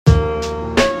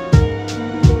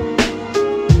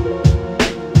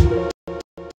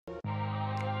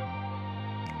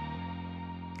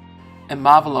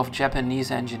marvel of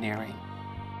Japanese engineering.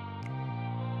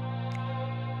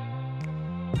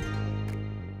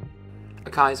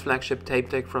 Akai's flagship tape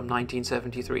deck from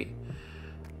 1973.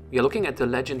 We are looking at the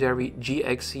legendary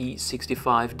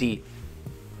GXC-65D.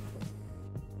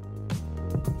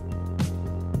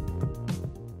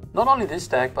 Not only this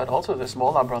deck, but also the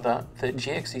smaller brother, the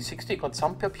GXC-60, got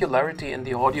some popularity in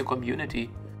the audio community.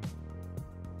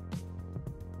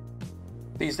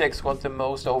 These decks got the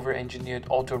most over-engineered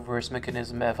auto-reverse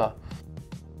mechanism ever.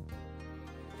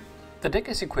 The deck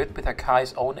is equipped with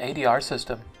Akai's own ADR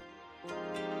system.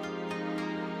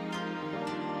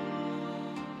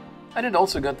 And it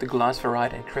also got the glass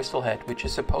ferrite and crystal head, which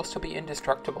is supposed to be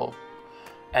indestructible.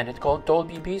 And it got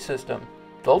Dolby B system.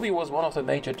 Dolby was one of the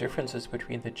major differences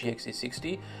between the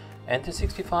GXC-60 and the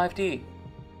 65D.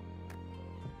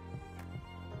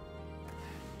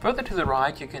 Further to the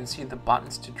right you can see the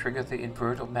buttons to trigger the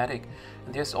invert-o-matic,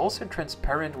 and there's also a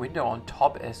transparent window on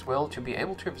top as well to be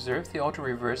able to observe the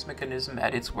auto-reverse mechanism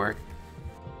at its work.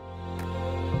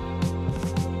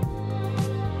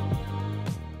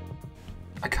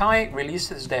 Akai released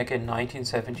this deck in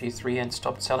 1973 and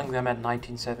stopped selling them at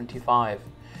 1975.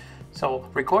 So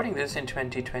recording this in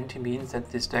 2020 means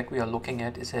that this deck we are looking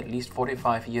at is at least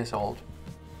 45 years old.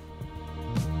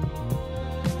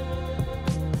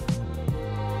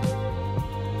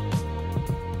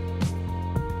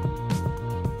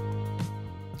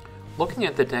 Looking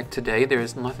at the deck today, there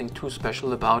is nothing too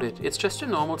special about it. It's just a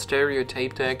normal stereo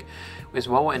tape deck with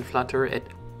wow and flutter at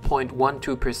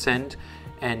 0.12%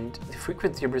 and the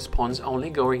frequency response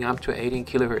only going up to 18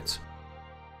 kHz.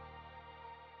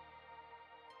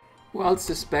 Whilst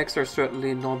the specs are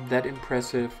certainly not that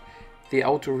impressive, the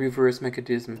auto-reverse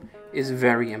mechanism is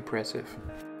very impressive.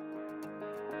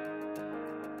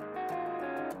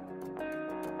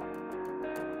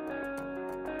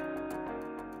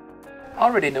 I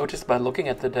already noticed by looking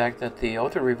at the deck that the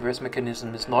auto-reverse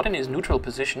mechanism is not in its neutral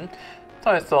position,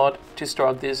 so I thought to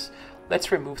start this,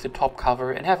 let's remove the top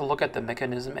cover and have a look at the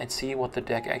mechanism and see what the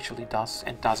deck actually does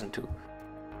and doesn't do.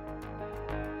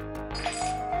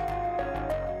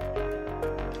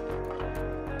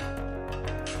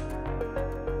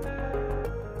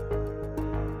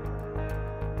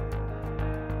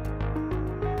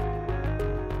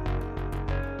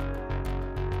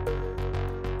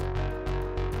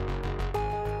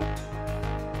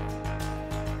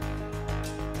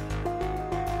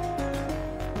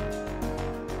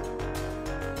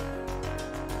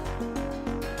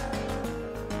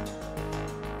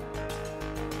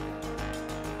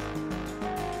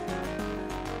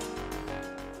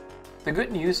 The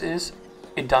good news is,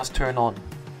 it does turn on.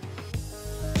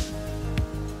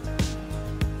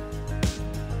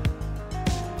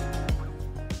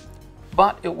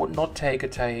 But it would not take a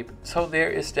tape, so there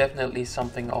is definitely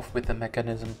something off with the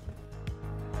mechanism.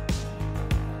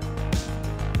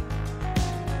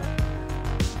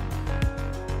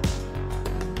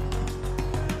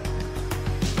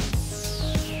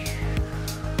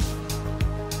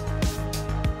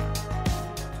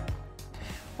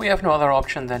 We have no other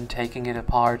option than taking it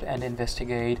apart and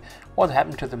investigate what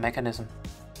happened to the mechanism.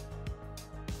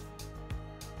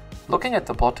 Looking at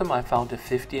the bottom, I found a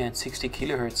 50 and 60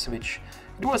 kHz switch.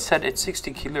 It was set at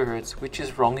 60 kHz, which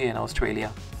is wrong here in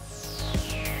Australia.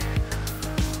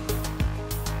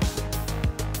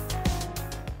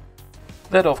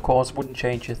 That of course wouldn't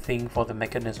change a thing for the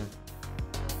mechanism.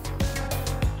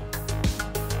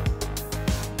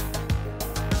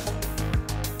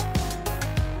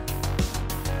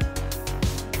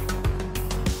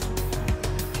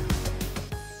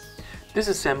 This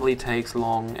assembly takes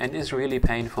long and is really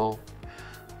painful.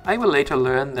 I will later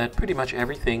learn that pretty much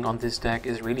everything on this deck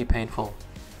is really painful.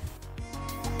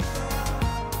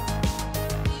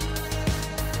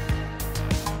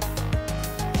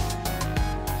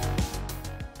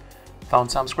 Found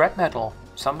some scrap metal.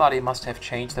 Somebody must have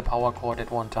changed the power cord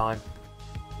at one time.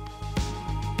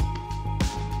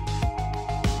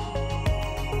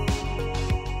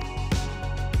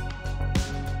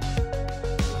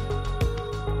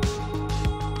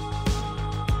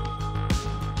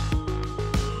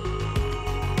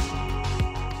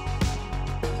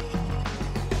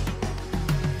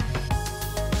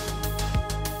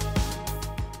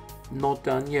 Not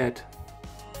done yet.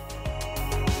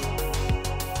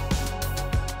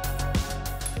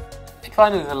 And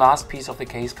finally the last piece of the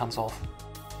case comes off.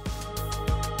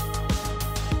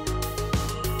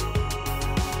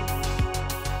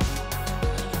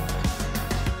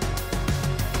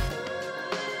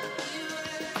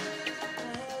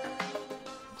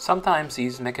 Sometimes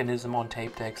these mechanisms on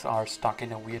tape decks are stuck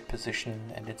in a weird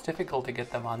position and it's difficult to get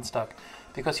them unstuck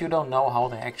because you don't know how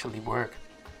they actually work.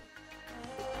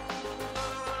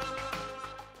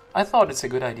 I thought it's a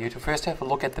good idea to first have a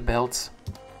look at the belts.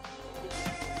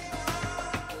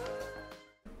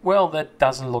 Well, that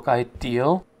doesn't look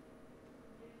ideal.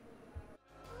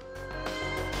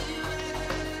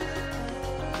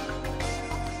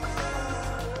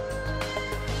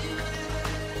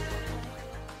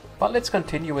 But let's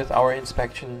continue with our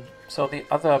inspection. So the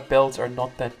other belts are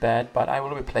not that bad, but I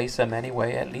will replace them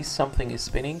anyway. At least something is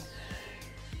spinning.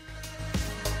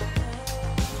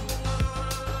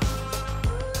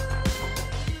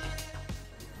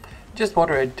 Just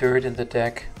water and dirt in the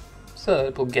deck, so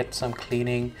it will get some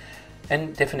cleaning.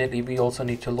 And definitely we also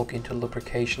need to look into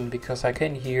lubrication, because I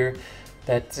can hear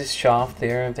that this shaft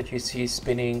there that you see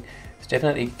spinning is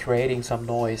definitely creating some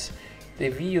noise. The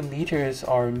VU meters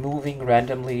are moving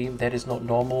randomly. That is not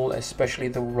normal, especially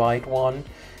the right one,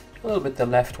 a little bit the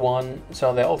left one.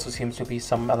 So there also seems to be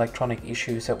some electronic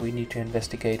issues that we need to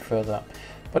investigate further.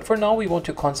 But for now we want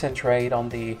to concentrate on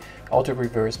the auto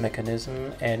reverse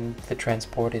mechanism and the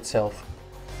transport itself.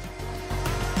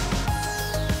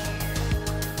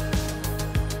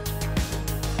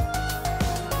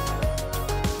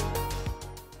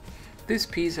 This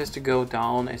piece has to go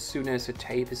down as soon as the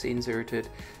tape is inserted,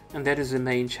 and that is the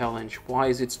main challenge. Why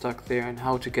is it stuck there and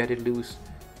how to get it loose?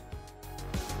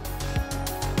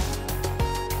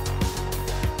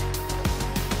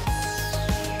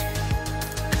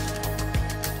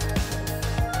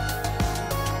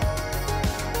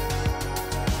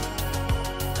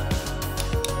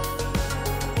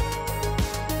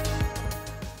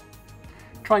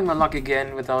 Trying my luck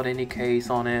again without any case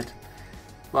on it,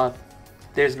 but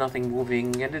there's nothing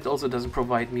moving, and it also doesn't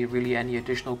provide me really any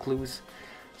additional clues.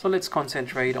 So let's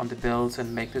concentrate on the belts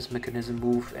and make this mechanism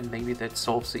move, and maybe that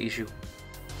solves the issue.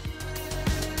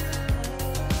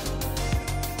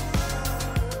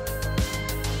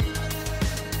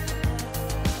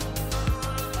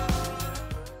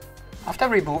 After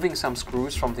removing some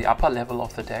screws from the upper level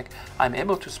of the deck, I'm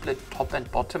able to split top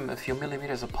and bottom a few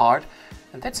millimeters apart,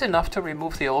 and that's enough to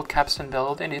remove the old capstan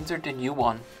belt and insert the new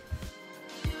one.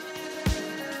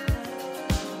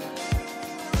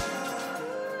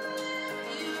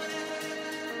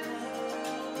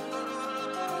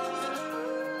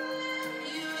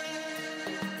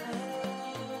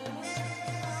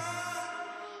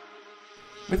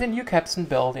 With the new capstan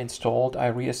belt installed, I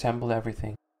reassemble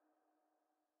everything.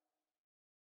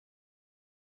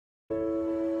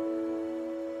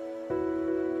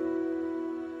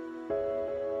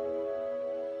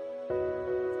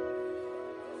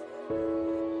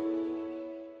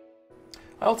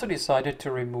 I also decided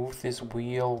to remove this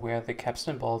wheel where the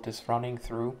capstan bolt is running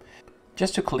through,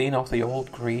 just to clean off the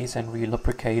old grease and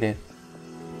re-lubricate it.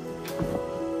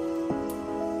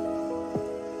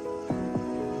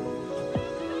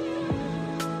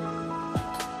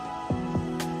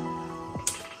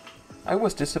 I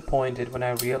was disappointed when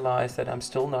I realized that I'm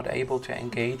still not able to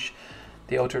engage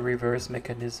the auto reverse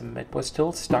mechanism. It was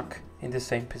still stuck in the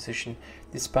same position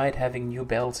despite having new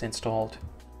belts installed.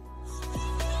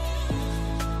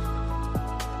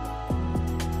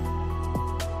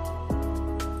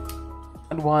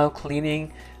 And while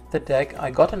cleaning the deck,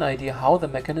 I got an idea how the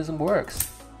mechanism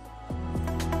works.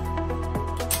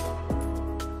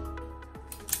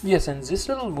 Yes, and this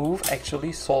little move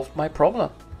actually solved my problem.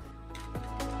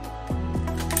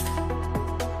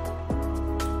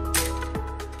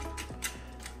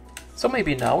 So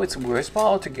maybe now it's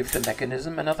worthwhile to give the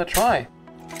mechanism another try.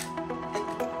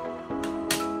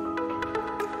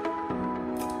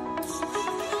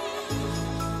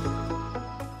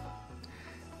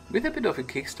 With a bit of a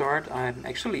kickstart, I'm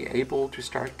actually able to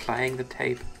start playing the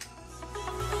tape.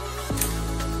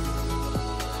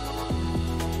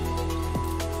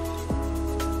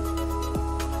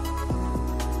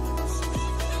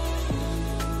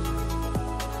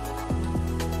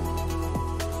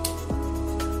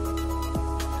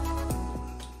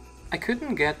 I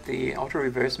couldn't get the auto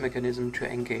reverse mechanism to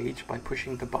engage by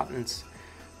pushing the buttons,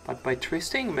 but by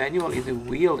twisting manually the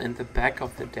wheel in the back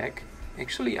of the deck,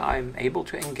 actually I'm able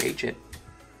to engage it.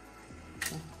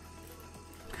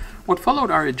 What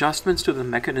followed are adjustments to the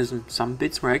mechanism. Some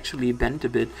bits were actually bent a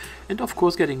bit, and of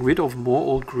course getting rid of more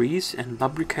old grease and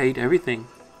lubricate everything.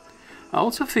 I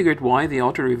also figured why the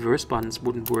auto reverse buttons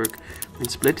wouldn't work. When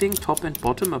splitting top and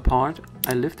bottom apart,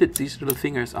 I lifted these little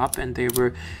fingers up and they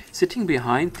were sitting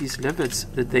behind these levers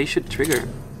that they should trigger.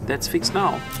 That's fixed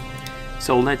now.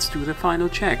 So let's do the final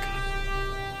check.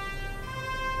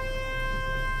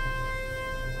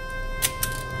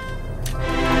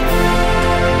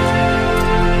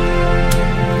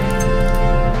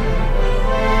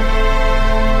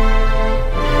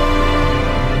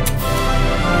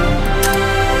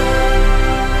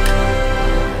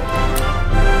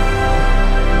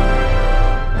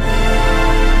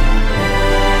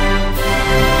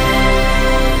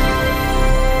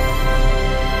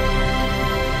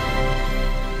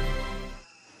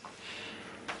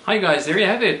 Hi guys, there you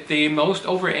have it, the most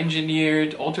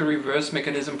over-engineered auto-reverse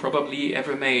mechanism probably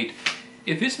ever made.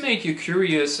 If this made you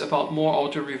curious about more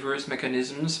auto-reverse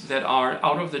mechanisms that are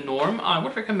out of the norm, I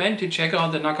would recommend to check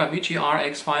out the Nakamichi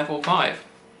RX505.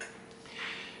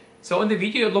 So in the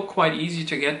video it looked quite easy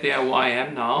to get there where I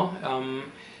am now,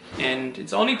 and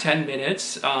it's only 10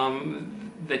 minutes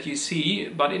that you see,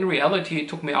 but in reality it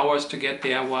took me hours to get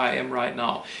there where I am right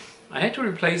now. I had to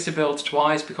replace the belts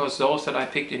twice because those that I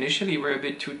picked initially were a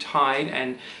bit too tight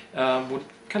and would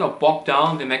kind of bog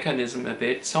down the mechanism a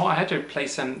bit. So I had to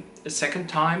replace them a second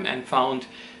time and found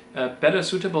better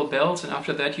suitable belts, and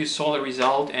after that you saw the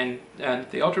result, and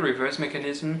the auto-reverse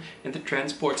mechanism and the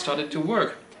transport started to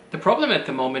work. The problem at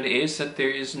the moment is that there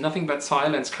is nothing but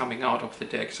silence coming out of the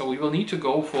deck, so we will need to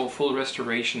go for full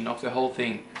restoration of the whole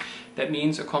thing. That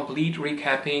means a complete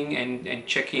recapping and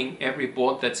checking every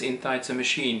board that's inside the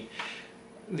machine.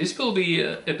 This will be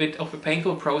a bit of a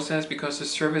painful process because the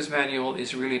service manual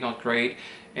is really not great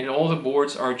and all the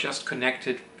boards are just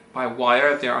connected by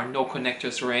wire. There are no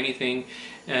connectors or anything,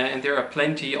 and there are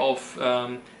plenty of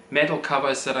metal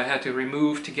covers that I had to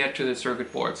remove to get to the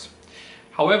circuit boards.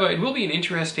 However, it will be an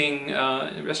interesting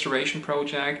restoration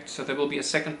project, so there will be a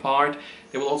second part.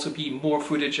 There will also be more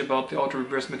footage about the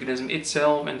auto-reverse mechanism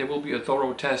itself, and there will be a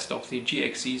thorough test of the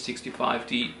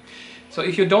GXC-65D. So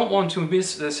if you don't want to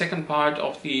miss the second part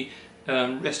of the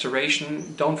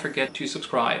restoration, don't forget to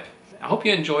subscribe. I hope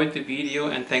you enjoyed the video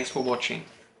and thanks for watching.